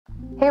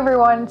Hey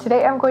everyone,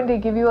 today I'm going to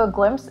give you a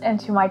glimpse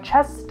into my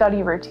chess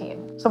study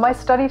routine. So my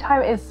study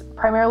time is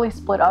primarily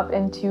split up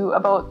into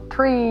about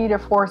 3 to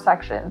 4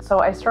 sections. So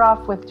I start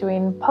off with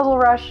doing Puzzle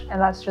Rush,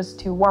 and that's just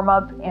to warm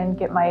up and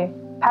get my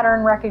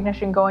pattern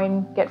recognition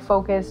going, get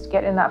focused,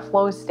 get in that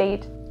flow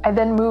state. I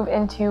then move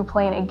into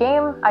playing a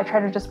game. I try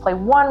to just play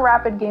one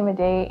rapid game a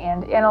day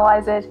and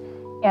analyze it.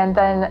 And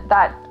then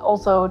that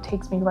also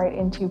takes me right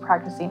into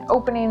practicing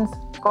openings,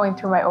 going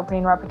through my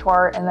opening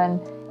repertoire, and then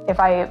if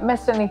I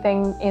missed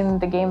anything in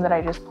the game that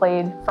I just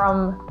played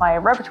from my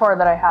repertoire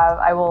that I have,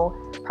 I will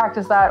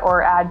practice that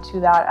or add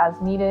to that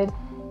as needed.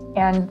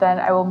 And then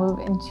I will move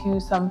into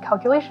some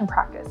calculation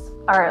practice.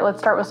 All right, let's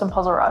start with some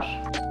Puzzle Rush.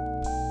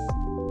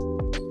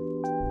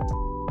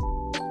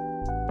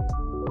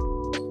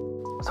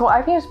 So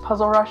I've used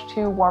Puzzle Rush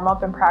to warm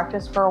up and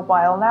practice for a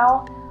while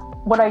now.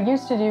 What I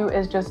used to do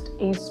is just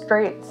a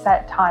straight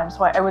set time.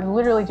 So I would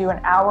literally do an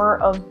hour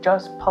of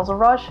just Puzzle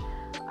Rush.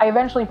 I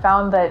eventually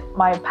found that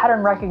my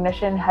pattern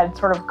recognition had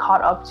sort of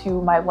caught up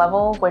to my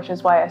level, which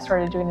is why I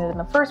started doing it in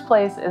the first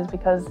place, is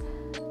because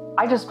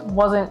I just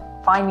wasn't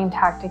finding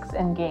tactics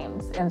in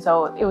games. And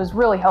so it was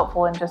really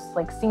helpful in just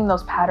like seeing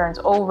those patterns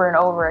over and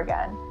over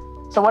again.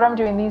 So what I'm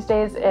doing these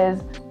days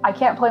is I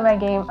can't play my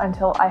game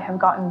until I have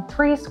gotten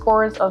 3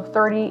 scores of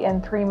 30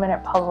 and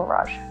 3-minute Puzzle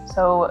Rush.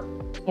 So,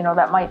 you know,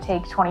 that might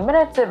take 20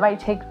 minutes, it might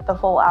take the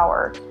full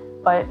hour.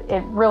 But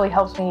it really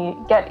helps me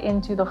get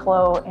into the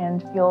flow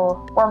and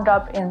feel warmed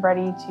up and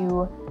ready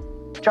to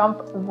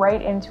jump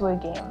right into a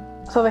game.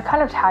 So the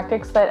kind of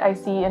tactics that I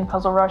see in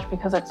Puzzle Rush,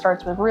 because it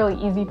starts with really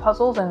easy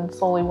puzzles and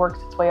slowly works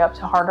its way up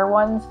to harder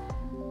ones,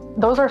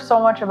 those are so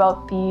much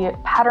about the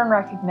pattern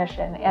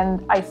recognition,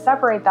 and I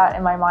separate that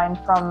in my mind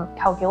from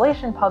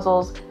calculation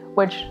puzzles,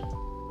 which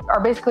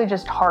are basically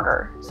just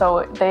harder.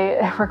 So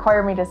they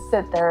require me to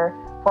sit there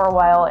for a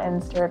while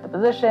and stare at the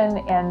position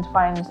and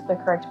find the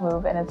correct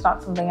move, and it's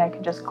not something I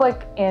can just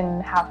click in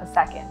half a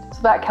second.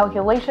 So that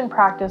calculation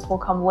practice will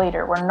come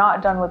later. We're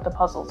not done with the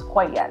puzzles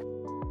quite yet.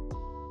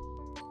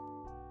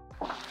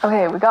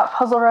 Okay, we got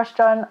Puzzle Rush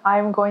done.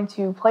 I'm going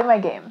to play my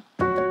game.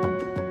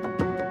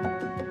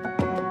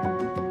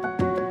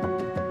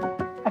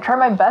 I try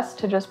my best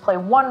to just play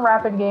one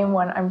rapid game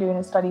when I'm doing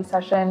a study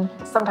session.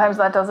 Sometimes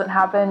that doesn't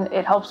happen.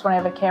 It helps when I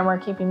have a camera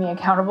keeping me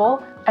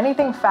accountable.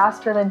 Anything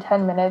faster than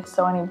 10 minutes,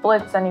 so any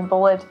blitz, any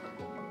bullet,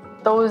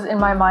 those in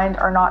my mind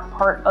are not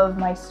part of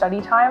my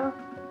study time.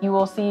 You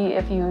will see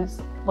if you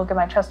look at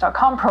my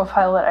chess.com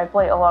profile that I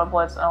play a lot of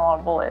blitz and a lot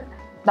of bullet.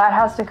 That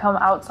has to come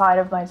outside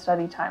of my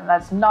study time.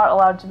 That's not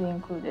allowed to be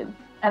included.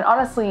 And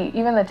honestly,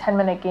 even the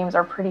 10-minute games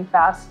are pretty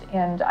fast,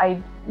 and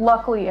I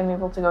luckily am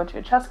able to go to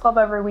a chess club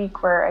every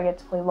week where I get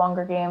to play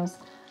longer games.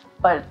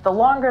 But the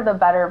longer the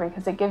better,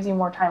 because it gives you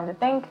more time to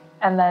think,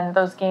 and then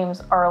those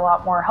games are a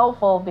lot more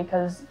helpful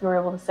because you're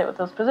able to sit with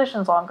those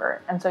positions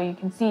longer, and so you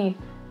can see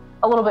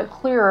a little bit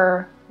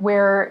clearer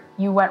where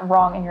you went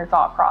wrong in your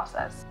thought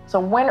process. So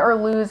win or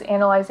lose,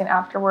 analyzing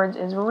afterwards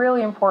is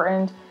really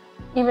important.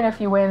 Even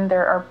if you win,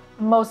 there are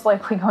most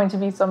likely going to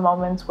be some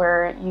moments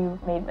where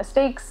you've made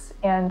mistakes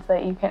and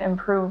that you can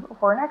improve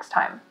for next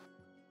time.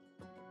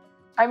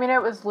 I mean,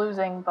 it was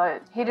losing,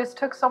 but he just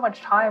took so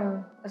much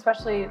time,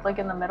 especially like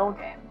in the middle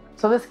game.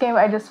 So this game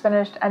I just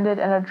finished ended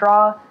in a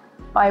draw.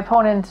 My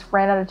opponent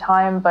ran out of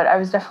time, but I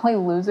was definitely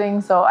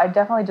losing, so I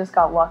definitely just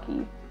got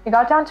lucky. It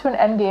got down to an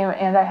endgame,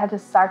 and I had to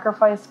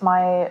sacrifice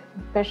my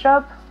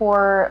bishop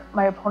for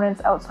my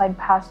opponent's outside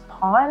passed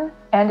pawn.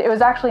 And it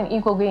was actually an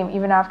equal game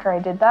even after I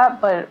did that,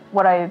 but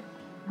what I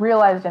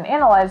realized in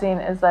analyzing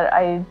is that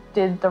I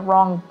did the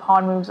wrong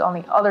pawn moves on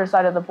the other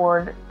side of the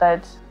board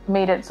that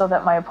made it so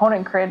that my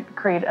opponent could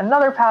create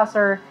another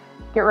passer,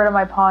 get rid of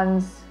my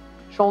pawns,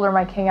 shoulder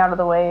my king out of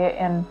the way,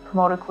 and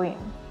promote a queen.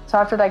 So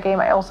after that game,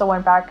 I also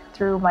went back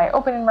through my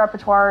opening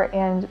repertoire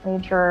and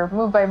made sure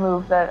move by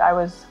move that I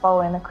was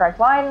following the correct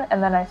line,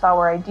 and then I saw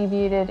where I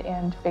deviated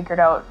and figured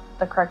out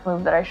the correct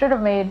move that I should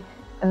have made,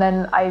 and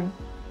then I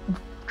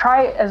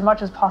try as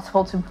much as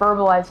possible to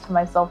verbalize to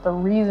myself the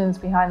reasons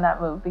behind that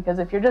move, because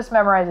if you're just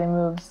memorizing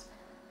moves,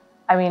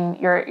 I mean,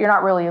 you're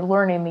not really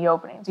learning the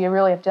openings. You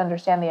really have to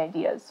understand the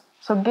ideas.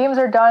 So games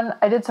are done.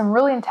 I did some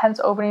really intense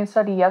opening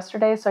study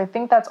yesterday, so I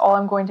think that's all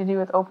I'm going to do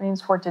with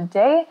openings for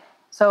today.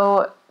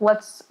 So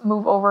let's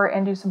move over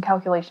and do some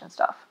calculation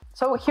stuff.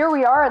 So here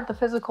we are at the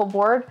physical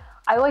board.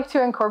 I like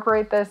to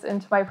incorporate this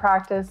into my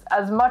practice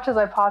as much as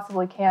I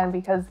possibly can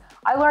because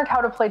I learned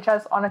how to play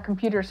chess on a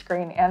computer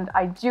screen, and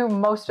I do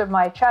most of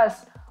my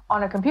chess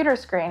on a computer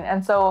screen.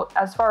 And so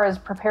as far as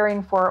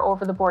preparing for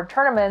over-the-board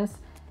tournaments,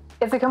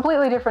 it's a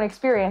completely different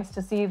experience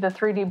to see the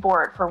 3D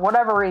board for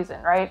whatever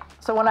reason, right?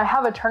 So when I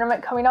have a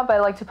tournament coming up, I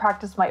like to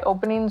practice my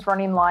openings,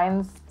 running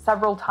lines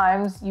several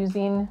times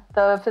using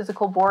the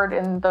physical board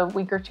in the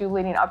week or two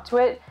leading up to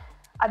it.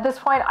 At this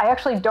point, I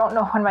actually don't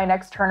know when my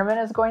next tournament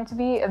is going to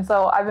be, and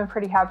so I've been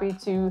pretty happy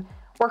to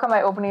work on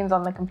my openings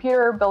on the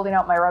computer, building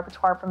out my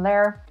repertoire from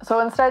there. So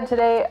instead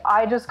today,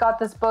 I just got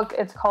this book.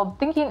 It's called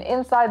Thinking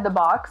Inside the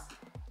Box,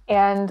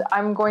 and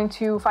I'm going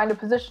to find a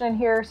position in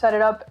here, set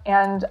it up,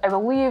 and I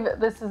believe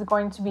this is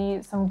going to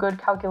be some good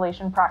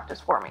calculation practice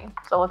for me.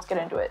 So let's get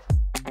into it.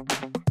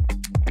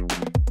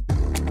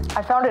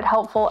 I found it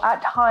helpful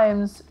at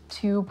times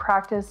to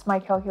practice my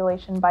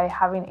calculation by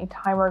having a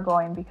timer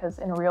going, because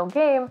in a real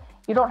game,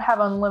 you don't have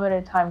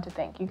unlimited time to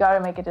think. You got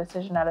to make a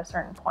decision at a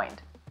certain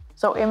point.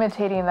 So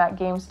imitating that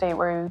game state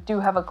where you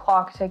do have a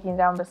clock ticking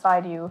down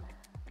beside you,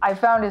 I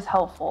found is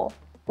helpful.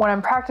 When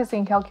I'm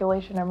practicing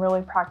calculation, I'm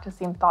really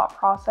practicing thought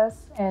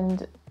process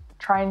and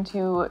trying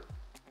to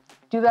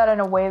do that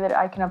in a way that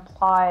I can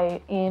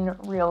apply in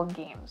real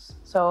games.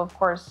 So of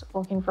course,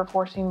 looking for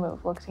forcing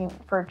move, looking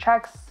for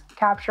checks,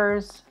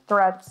 captures,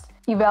 threats,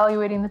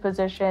 evaluating the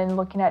position,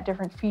 looking at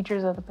different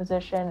features of the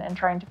position, and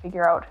trying to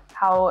figure out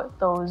how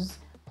those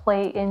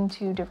play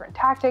into different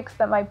tactics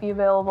that might be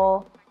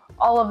available.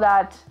 All of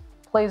that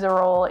plays a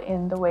role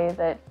in the way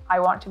that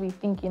I want to be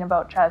thinking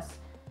about chess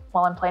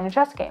while I'm playing a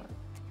chess game.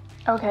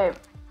 Okay,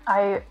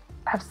 I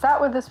have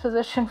sat with this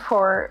position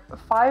for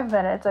 5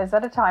 minutes. I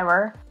set a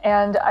timer,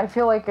 and I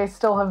feel like I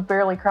still have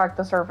barely cracked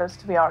the surface,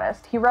 to be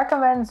honest. He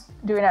recommends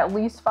doing at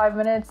least 5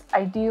 minutes,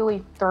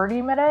 ideally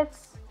 30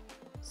 minutes.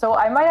 So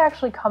I might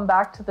actually come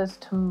back to this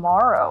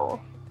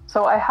tomorrow.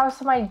 So I have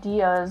some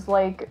ideas,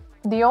 like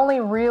the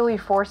only really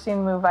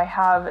forcing move I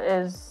have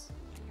is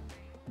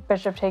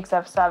bishop takes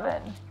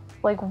f7.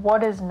 Like,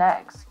 what is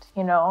next,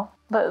 you know?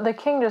 The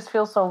king just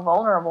feels so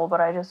vulnerable,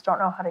 but I just don't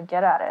know how to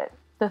get at it.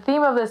 The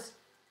theme of this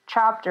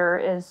chapter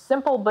is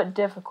simple but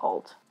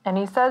difficult, and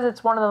he says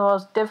it's one of the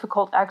most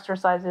difficult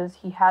exercises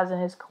he has in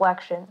his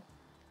collection.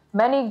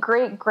 Many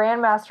great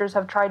grandmasters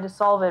have tried to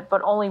solve it,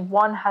 but only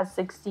one has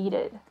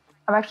succeeded.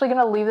 I'm actually going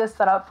to leave this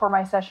set up for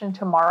my session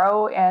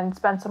tomorrow and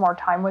spend some more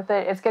time with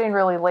it. It's getting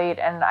really late,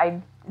 and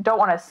I don't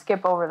want to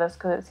skip over this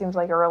because it seems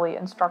like a really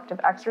instructive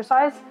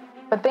exercise.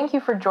 But thank you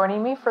for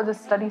joining me for this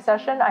study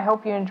session. I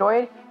hope you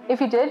enjoyed. If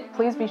you did,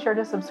 please be sure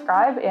to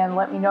subscribe and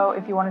let me know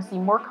if you want to see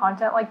more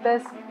content like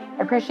this.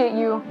 I appreciate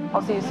you.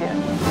 I'll see you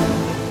soon.